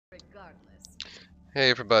Hey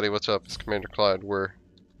everybody, what's up? It's Commander Clyde. We're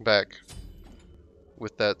back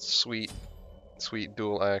with that sweet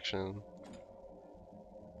duel action.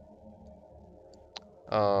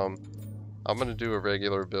 I'm gonna do a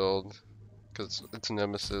regular build because it's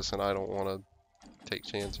Nemesis and I don't want to take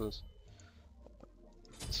chances.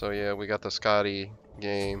 So yeah, we got the Skadi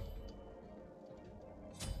game.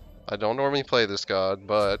 I don't normally play this god,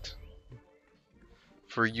 but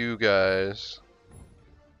for you guys,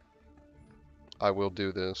 I will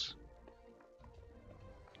do this.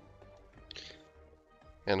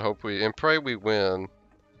 And pray we win.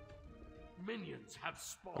 Minions have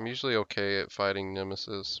spawned. I'm usually okay at fighting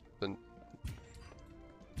Nemesis, but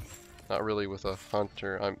not really with a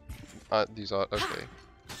hunter. Okay.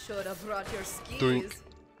 Should have brought your skis. Doink.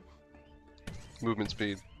 Movement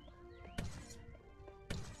speed.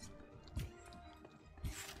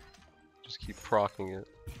 Just keep proccing it.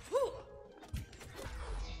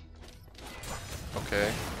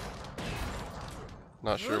 Okay.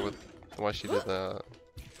 Not sure why she did that.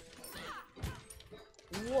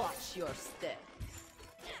 Watch your step.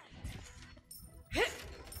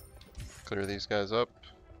 Clear these guys up.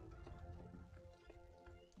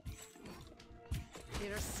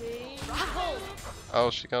 Oh,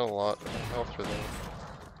 she got a lot of health for that.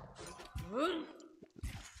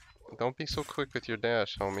 Don't be so quick with your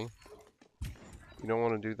dash, homie. You don't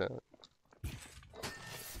want to do that.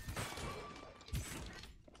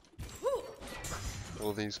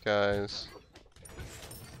 All these guys.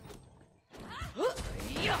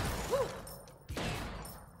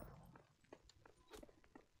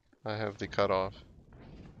 I have the cutoff.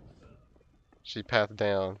 She pathed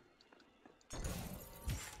down.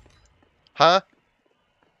 Huh?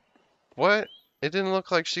 What? It didn't look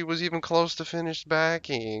like she was even close to finished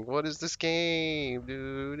backing. What is this game,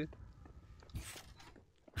 dude?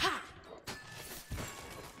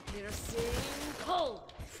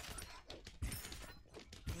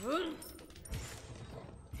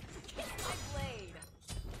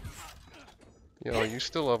 Yo, you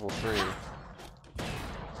still level 3.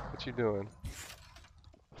 What you doing?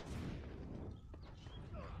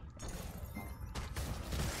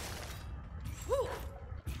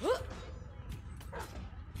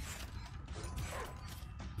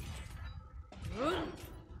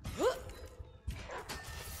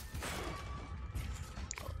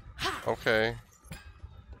 Okay.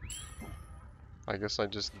 I guess I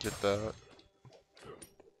just get that.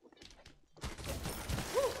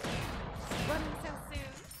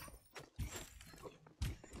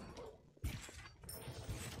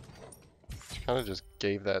 She kind of just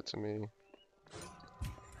gave that to me.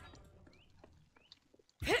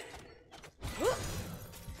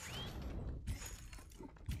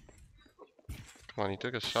 Come on, you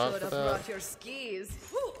took a shot for that. Brought your skis.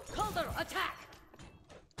 Counter attack.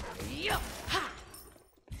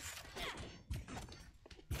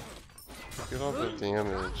 Get all the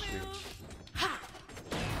damage.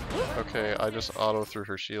 Okay, I just auto threw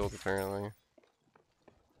her shield apparently.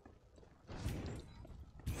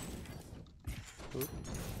 Oop.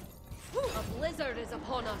 A blizzard is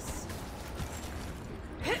upon us.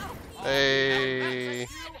 Hey!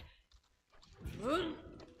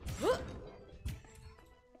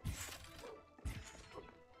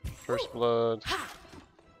 First blood.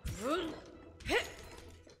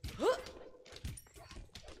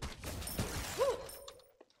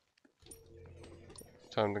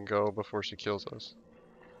 Time to go before she kills us.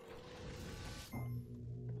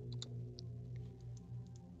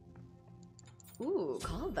 Ooh,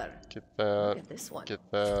 Calder. Get that. Look at this one. Get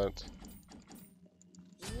that.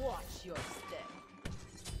 Watch your step.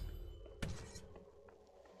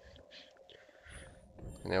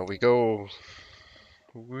 Now we go.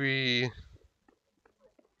 We.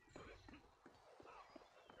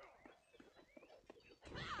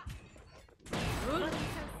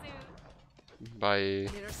 Bye.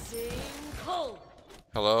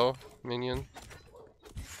 Hello, minion?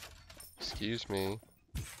 Excuse me.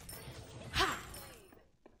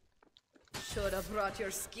 Should have brought your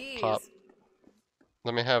skis. Pop.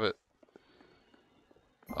 Let me have it.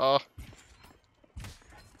 Oh.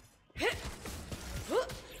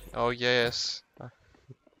 Oh yes.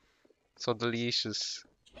 So delicious.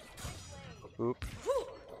 Oop.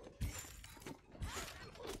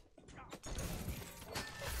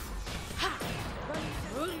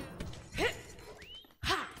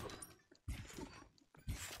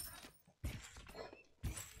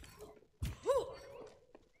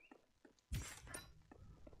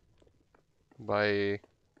 Bye.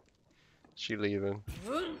 She leaving.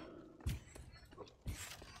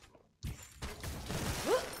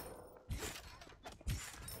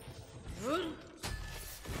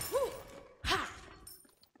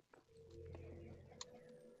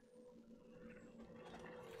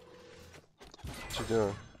 you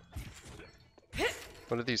doing?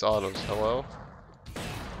 What are these autos? Hello?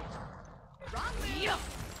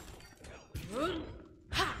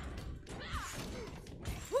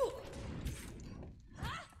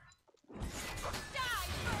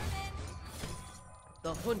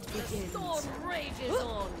 The hunt begins. The storm rages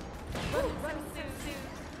on. Run, soon.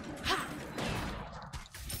 Ha!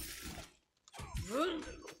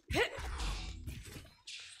 Kiss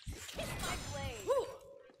my blade.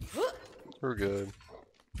 We're good.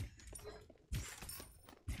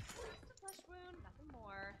 Flesh wound, nothing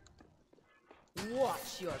more.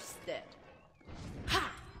 Watch your step.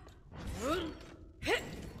 Ha! Kiss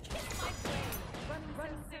my blade. Run,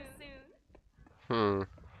 soon. Hmm.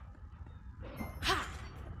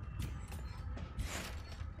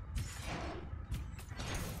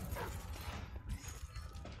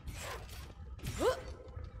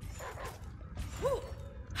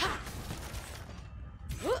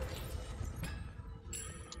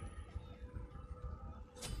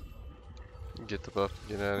 Get the buff,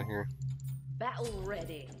 get out of here. Battle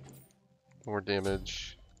ready. More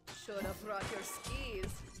damage. Should have brought your skis.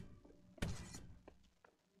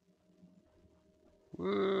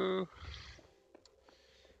 Woo!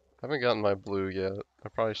 Haven't gotten my blue yet. I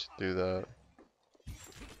probably should do that.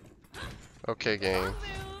 Okay, gang.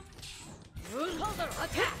 Counter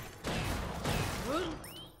attack.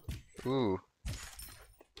 Ooh.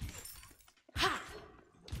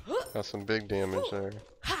 Got some big damage there.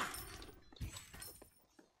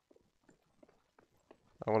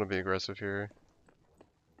 I want to be aggressive here.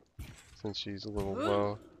 Since she's a little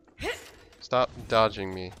low. Stop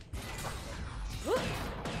dodging me.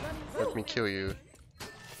 Let me kill you.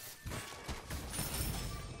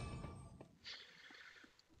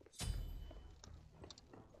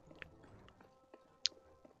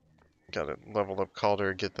 Gotta level up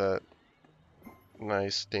Calder, get that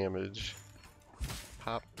nice damage.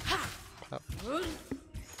 Pop. Pop.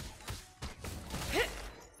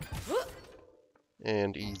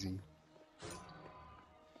 And easy.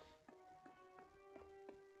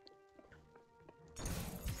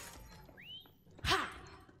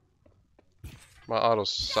 My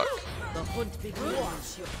autos suck. The hunt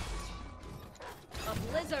begins. A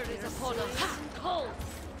blizzard is upon us. Cold.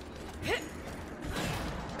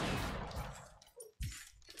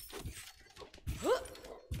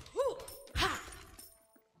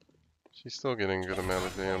 She's still getting a good amount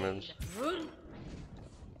of damage.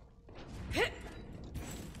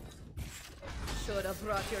 Should have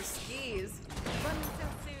brought your skis. Run so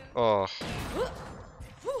soon.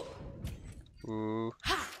 Oh. Ooh.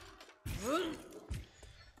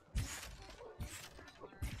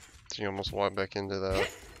 She almost walked back into that.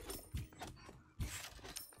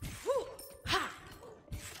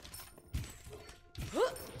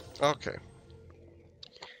 Okay.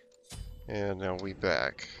 And now we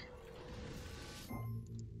back.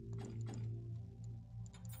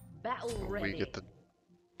 Battle ready. We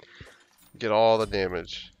get all the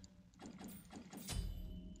damage.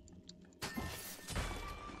 I'm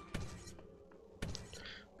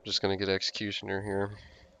just gonna get Executioner here.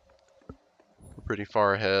 We're pretty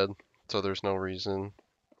far ahead, so there's no reason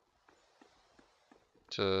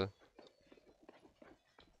to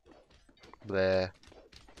bleh.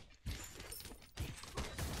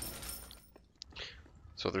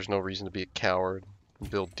 So there's no reason to be a coward and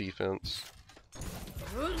build defense.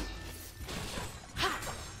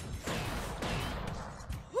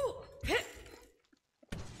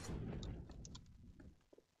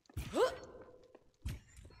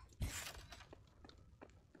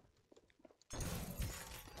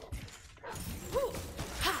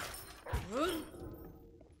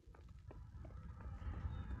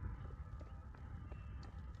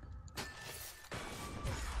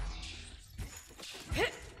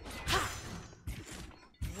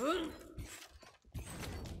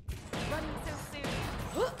 Run so soon.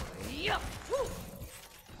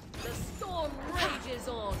 The storm rages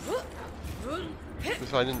on.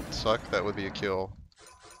 If I didn't suck, that would be a kill.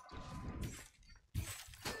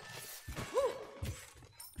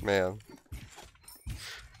 Man.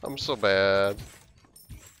 I'm so bad.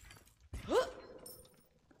 I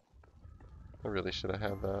really should have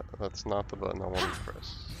had that. That's not the button I wanted to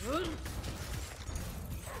press.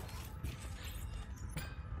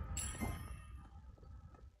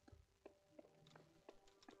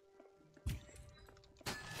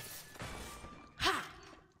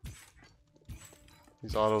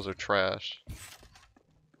 These autos are trash.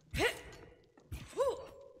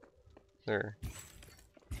 There.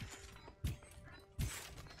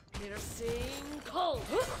 Piercing cold.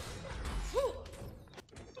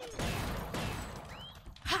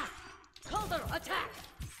 Counter attack.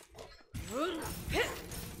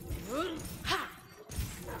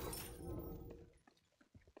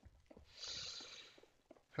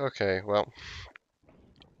 Okay, well.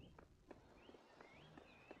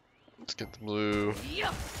 Let's get the blue.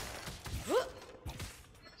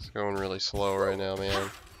 It's going really slow right now, man.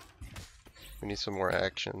 We need some more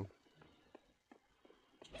action.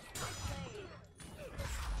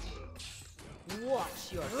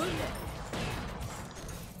 Watch your step.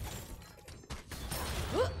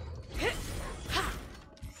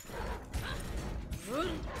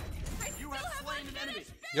 You have slain an enemy.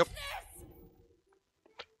 Yep.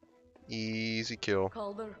 Easy kill.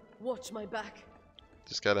 Calder, watch my back.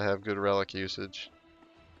 Just gotta have good relic usage.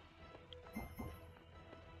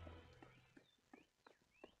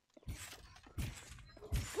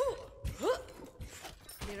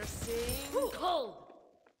 Piercing cold.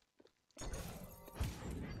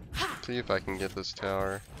 See if I can get this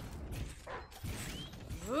tower.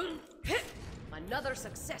 Another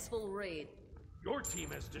successful raid. Your team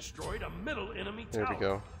has destroyed a middle enemy There tower. we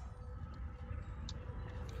go.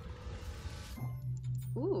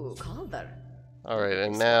 Ooh, Calder. Alright,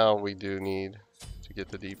 and now we do need to get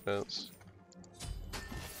the defense.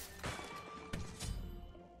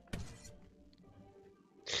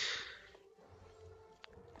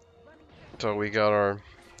 So we got our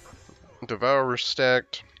Devourer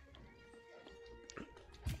stacked.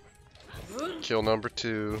 Kill number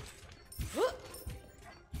 2.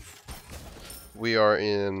 We are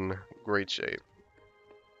in great shape.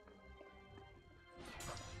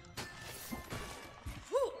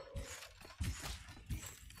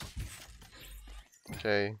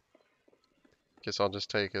 Okay. Guess I'll just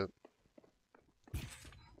take it.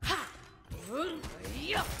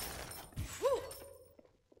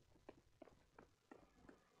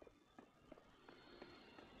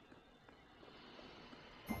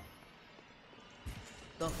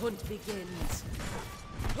 The hunt begins.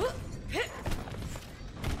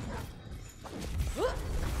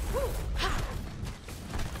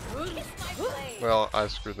 Well, I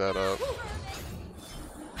screwed that up.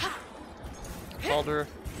 Calder,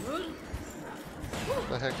 what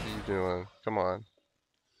the heck are you doing? Come on.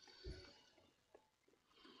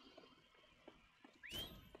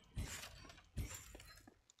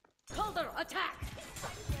 Calder, attack!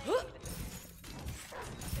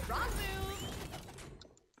 Wrong move.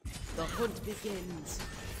 The hunt begins.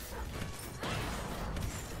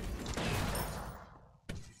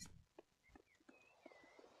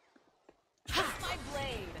 Kiss my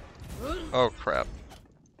blade. Oh crap.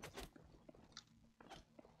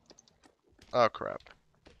 Oh crap.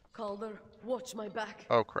 Calder, watch my back.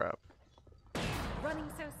 Oh crap. Running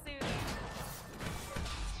so soon.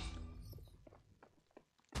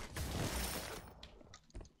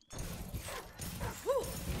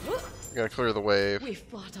 We gotta clear the wave. We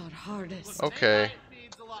fought our hardest. Okay.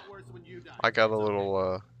 Feeds a lot worse when you die. I got a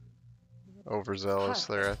little overzealous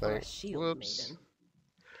there, I Perfect for a think. shield Whoops. maiden.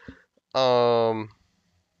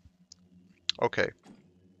 Okay.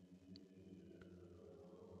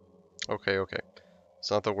 Okay.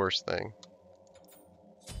 It's not the worst thing.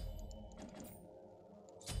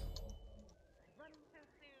 Running so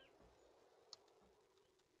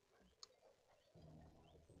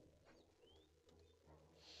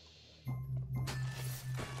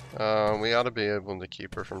soon. We ought to be able to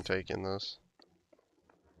keep her from taking this.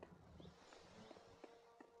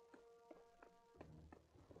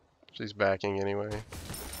 She's backing anyway.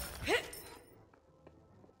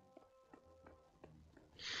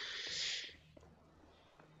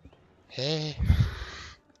 Hey.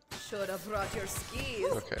 Should have brought your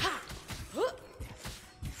skis. Okay.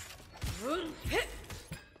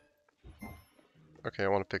 Okay, I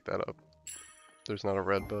want to pick that up. There's not a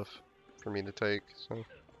red buff for me to take, so.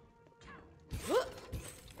 Wrong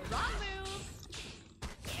move.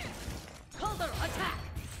 Calder, attack!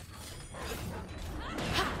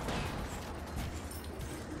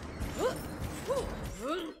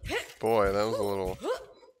 Boy, that was a little.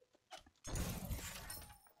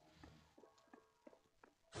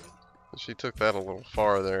 She took that a little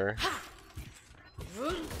far there.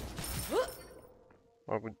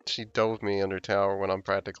 Why would she dove me under tower when I'm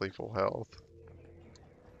practically full health?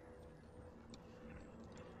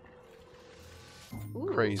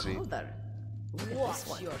 Ooh, Crazy. Calder,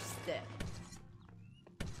 watch your step.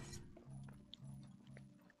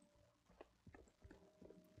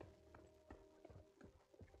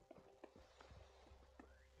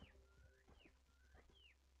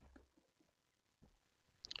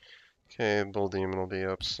 Okay, Bull Demon will be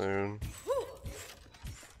up soon.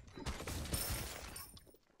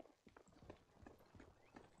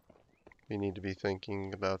 We need to be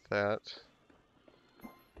thinking about that.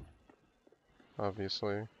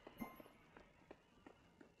 Obviously.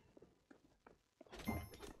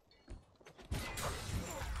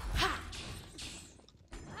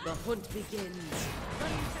 The hunt begins.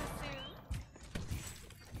 Running so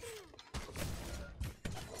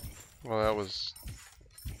soon. Well, that was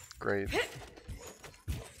great.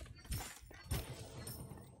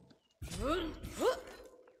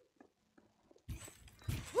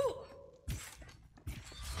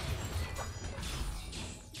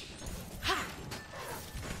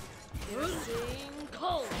 Piercing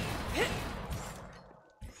cold.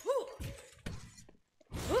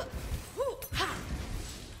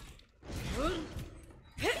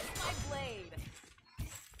 Kiss my blade.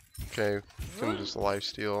 Okay, can just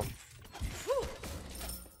lifesteal.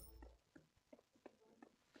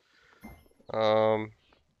 Um.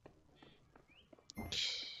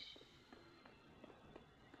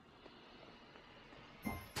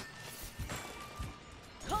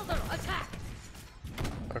 Counter attack.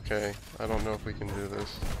 Okay, I don't know if we can do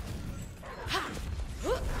this.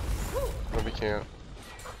 No, we can't.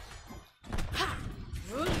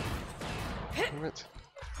 Damn it.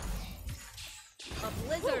 A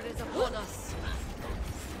blizzard is upon us.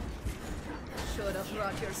 Should have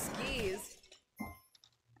brought your skis.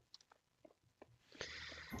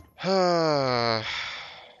 I'm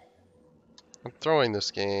throwing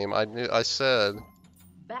this game. I said.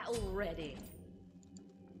 Battle ready.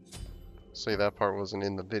 See, that part wasn't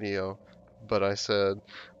in the video, but I said,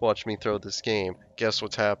 watch me throw this game. Guess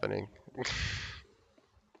what's happening?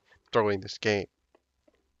 Throwing this game.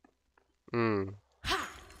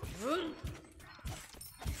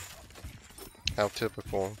 How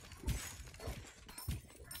typical.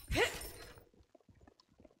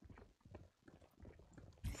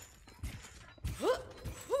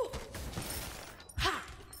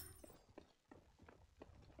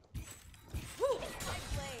 My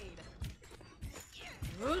blade.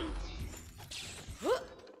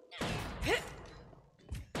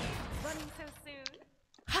 Running so soon.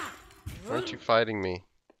 Aren't you fighting me?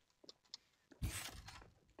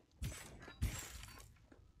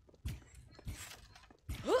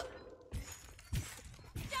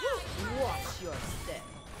 Watch your step.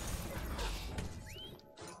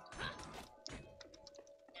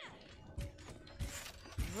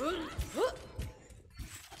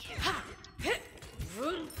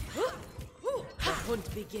 The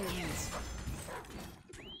hunt begins.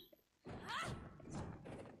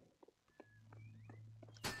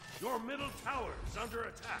 Your middle tower is under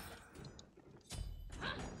attack.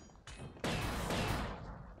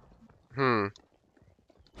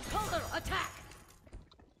 Counter attack.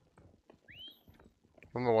 I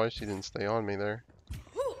don't know why she didn't stay on me there.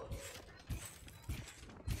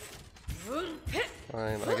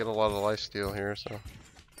 Fine, I get a lot of lifesteal here, so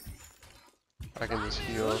I can just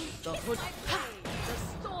heal. The hunt.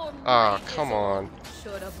 The storm. Ah, rages come on.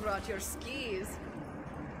 Should have brought your skis.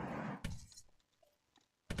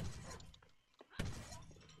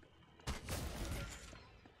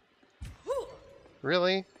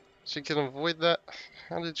 Really? She can avoid that?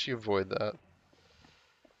 How did she avoid that?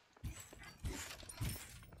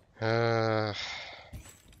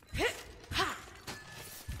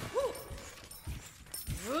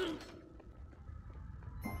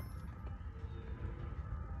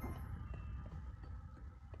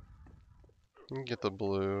 You can get the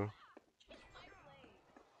blue.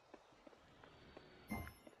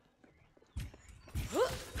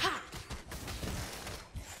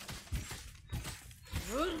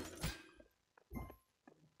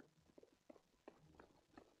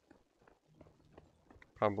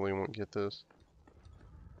 Probably won't get this.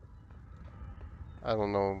 I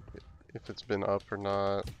don't know if it's been up or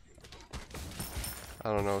not. I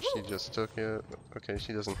don't know if she just took it. Okay,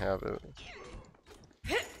 she doesn't have it.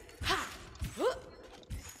 Kiss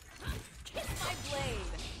my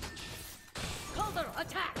blade. Counter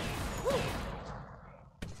attack.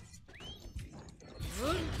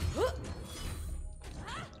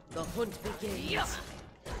 The hunt begins.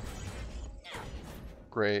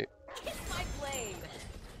 Great. Kiss my blade.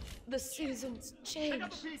 The seasons Pick up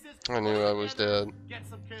change. the pieces. I knew I was dead. Get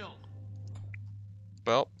some kills.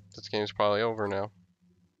 Well, this game's probably over now.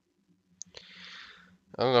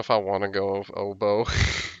 I don't know if I want to go with oboe.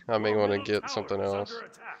 I may Your want to middle get tower something is else. under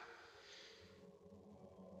attack.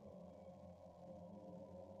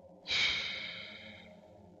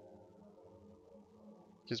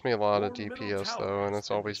 Gives me a lot of Your middle DPS tower though, and has it's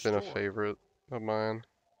been always been a destroyed. favorite of mine.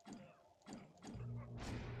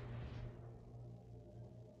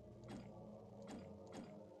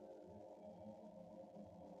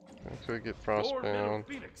 I could get Your middle Frostbound.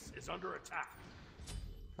 phoenix is under attack.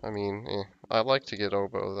 I mean, I like to get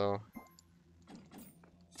oboe though.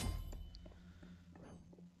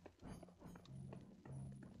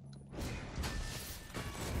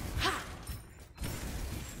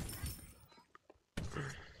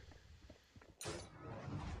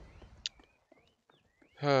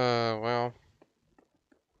 Well.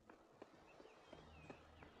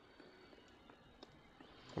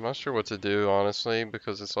 I'm not sure what to do, honestly,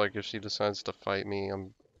 because it's like if she decides to fight me,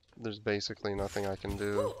 there's basically nothing I can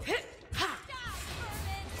do.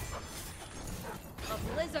 A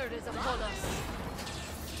blizzard is upon us.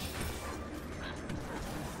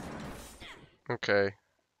 Okay.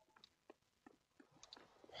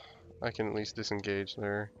 I can at least disengage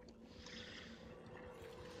there.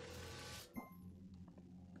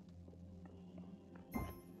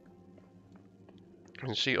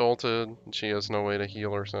 And she ulted, and she has no way to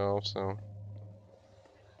heal herself, so Running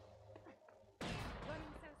so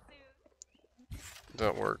soon.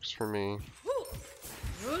 that works for me.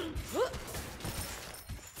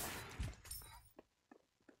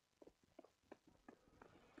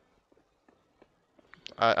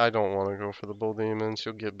 I don't want to go for the bull demon.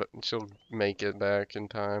 She'll make it back in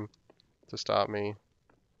time to stop me.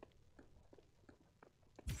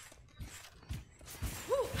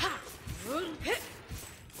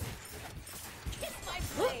 Kiss my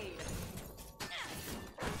blade.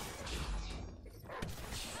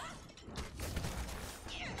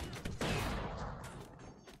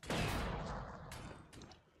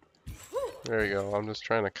 There you go. I'm just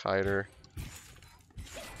trying to kite her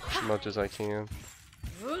as much as I can.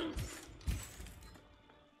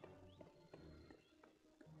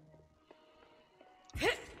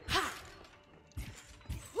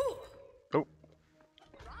 Oh,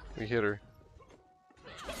 we hit her.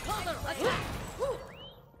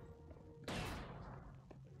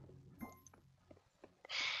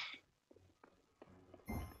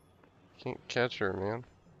 Can't catch her, man.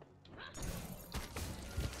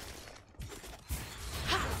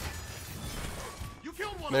 You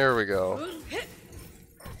killed one. There we go.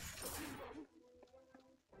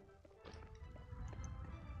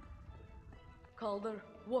 Calder,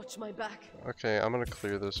 watch my back. Okay, I'm gonna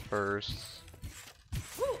clear this first.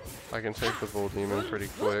 I can take the bull demon pretty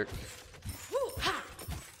quick.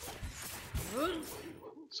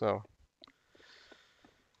 So,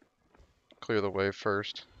 clear the wave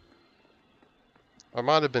first. I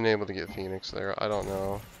might have been able to get Phoenix there, I don't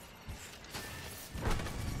know.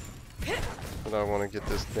 But I want to get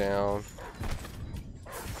this down.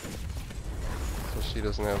 So she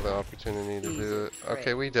doesn't have the opportunity to do it.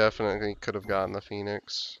 Okay, we definitely could have gotten the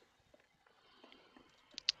Phoenix.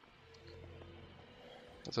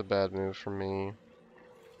 That's a bad move for me.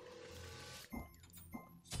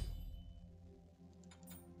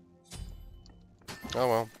 Oh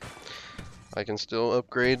well. I can still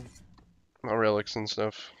upgrade my relics and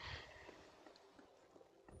stuff.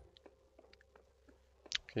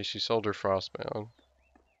 Okay, she sold her Frostbound.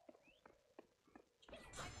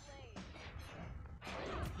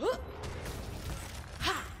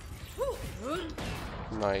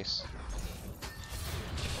 Nice.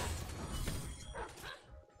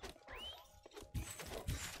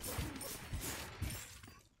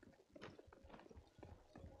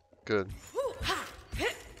 Good.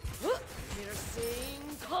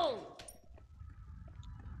 Piercing cold.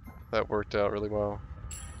 That worked out really well.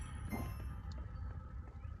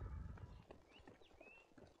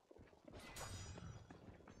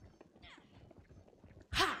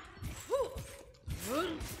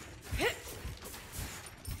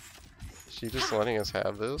 Is she just letting us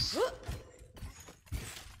have this?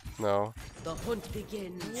 No. The hunt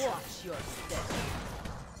begins. Watch your step.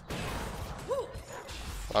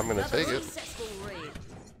 I'm gonna take it. Successful raid.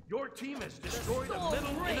 Your team has destroyed a middle Storm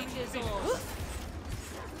enemy rages Phoenix. on.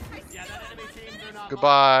 Yeah, that enemy team, they're not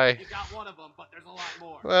Goodbye. You got one of them, but there's a lot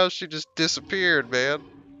more. Well, she just disappeared, man.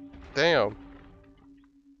 Damn.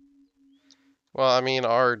 Well, I mean,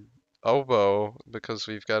 our oboe, because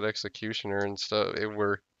we've got Executioner and stuff,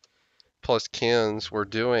 plus Kins, we're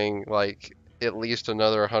doing like at least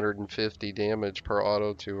another 150 damage per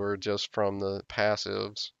auto to her just from the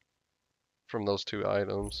passives from those two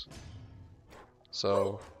items.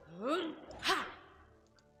 So at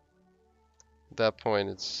that point,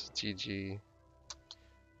 it's GG.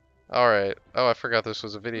 Alright. Oh, I forgot this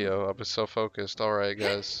was a video. I was so focused. Alright,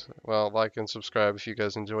 guys. Well, like and subscribe if you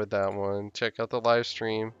guys enjoyed that one. Check out the live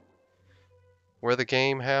stream where the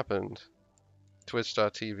game happened.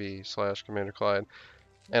 Twitch.tv/Commander Clyde.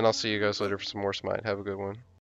 And I'll see you guys later for some more Smite. Have a good one.